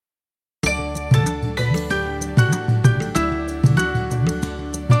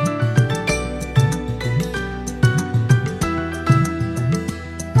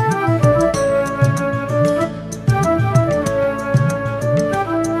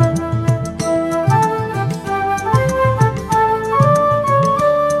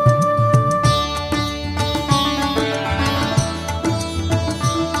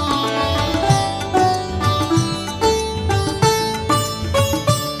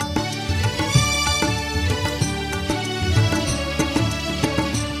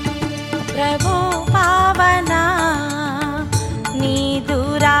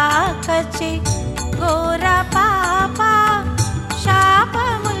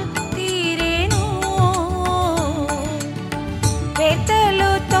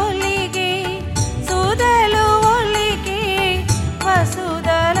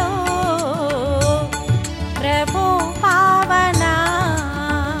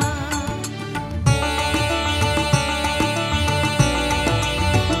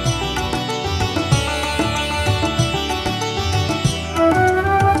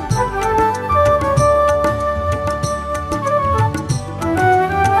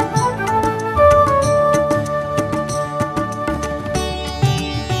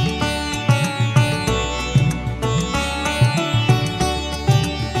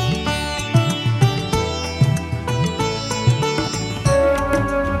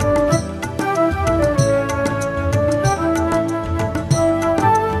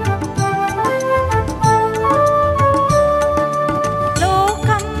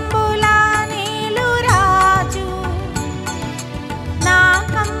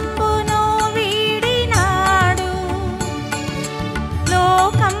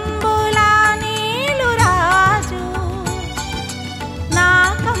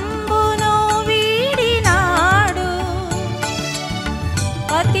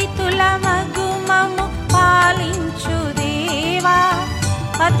పతితుల మగుమము పాలించు దేవా,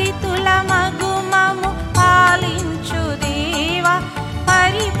 పతితుల మగుమము పాలించు దేవా,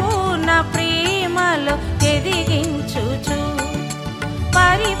 పరిపూర్ణ ప్రేమలో ఎదిగించుచు,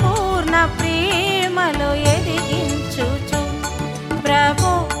 పరిపూర్ణ ప్రేమలో ఎదిగించుచు.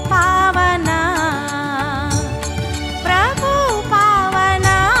 ప్రభో పావనా, ప్రభో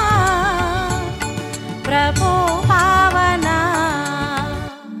పావనా, ప్రభో పావనా.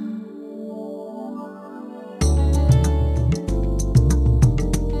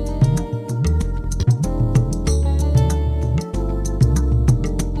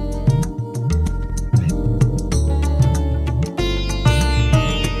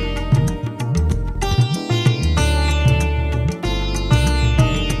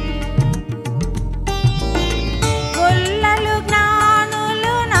 గొల్లలు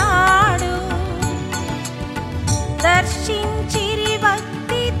జ్ఞానులు నాడు దర్శించిరి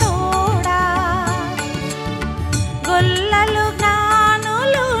భక్తి తోడా, గొల్లలు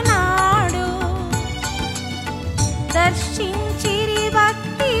జ్ఞానులు నాడు దర్శించిరి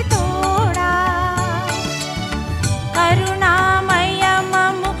భక్తి తోడా,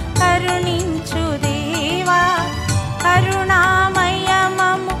 కరుణామయమము కరుణించు దేవా,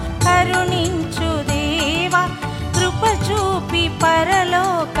 కరుణామయమము కరుణించు దేవా, కృప చూపి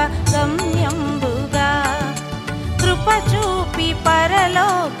పరలోక గమ్యంబుగా, కృప చూపి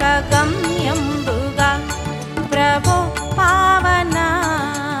పరలోక గమ్యంబుగా. ప్రభో పావనా,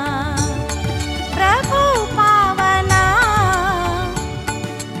 ప్రభో పావనా.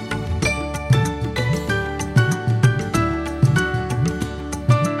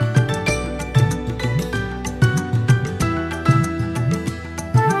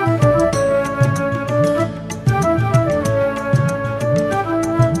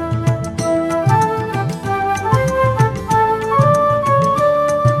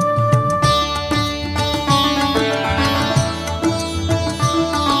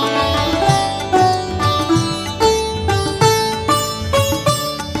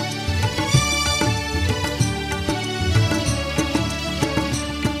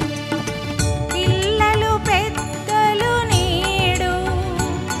 పిల్లలు పెద్దలు నేడు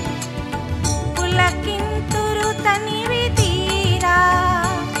పులకింతురు తనివి తీరా,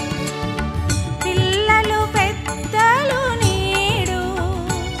 పిల్లలు పెద్దలు నేడు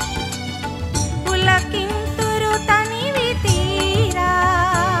పులకింతురు తనివి తీరా,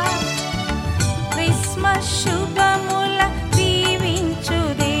 క్రిస్మస్ శుభముల దీవించు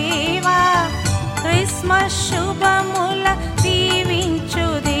దేవా, క్రిస్మస్ శుభముల దీవించు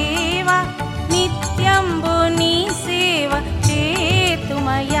దేవా, నిత్యంబు నీ సేవ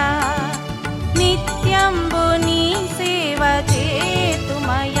చేతుమయా, నిత్యంబు నీ సేవ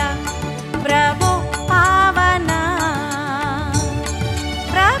చేతుమయా. ప్రభో పావనా,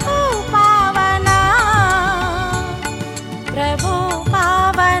 ప్రభో పావనా, ప్రభో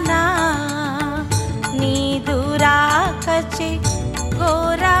పావనా. నీదు రాకచే